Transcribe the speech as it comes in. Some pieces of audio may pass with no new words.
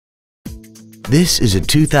This is a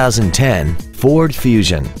 2010 Ford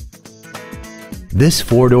Fusion. This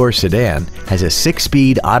four-door sedan has a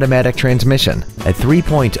 6-speed automatic transmission, a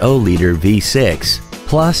 3.0-liter V6.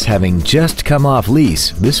 Plus, having just come off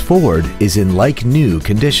lease, this Ford is in like-new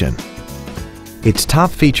condition. Its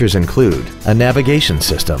top features include a navigation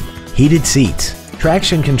system, heated seats,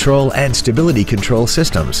 traction control and stability control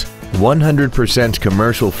systems, 100%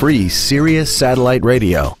 commercial-free Sirius satellite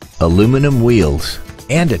radio, aluminum wheels,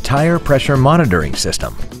 and a tire pressure monitoring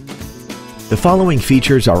system. The following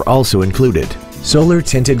features are also included: solar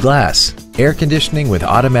tinted glass, air conditioning with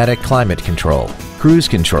automatic climate control, cruise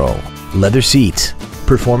control, leather seats,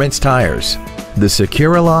 performance tires, the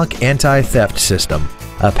Securalock anti-theft system,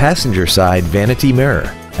 a passenger side vanity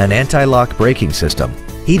mirror, an anti-lock braking system,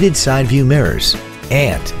 heated side view mirrors,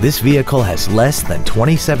 and this vehicle has less than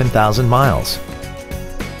 27,000 miles.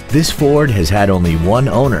 This Ford has had only one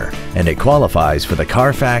owner, and it qualifies for the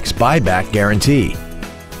Carfax buyback guarantee.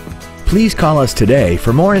 Please call us today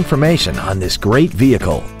for more information on this great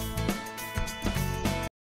vehicle.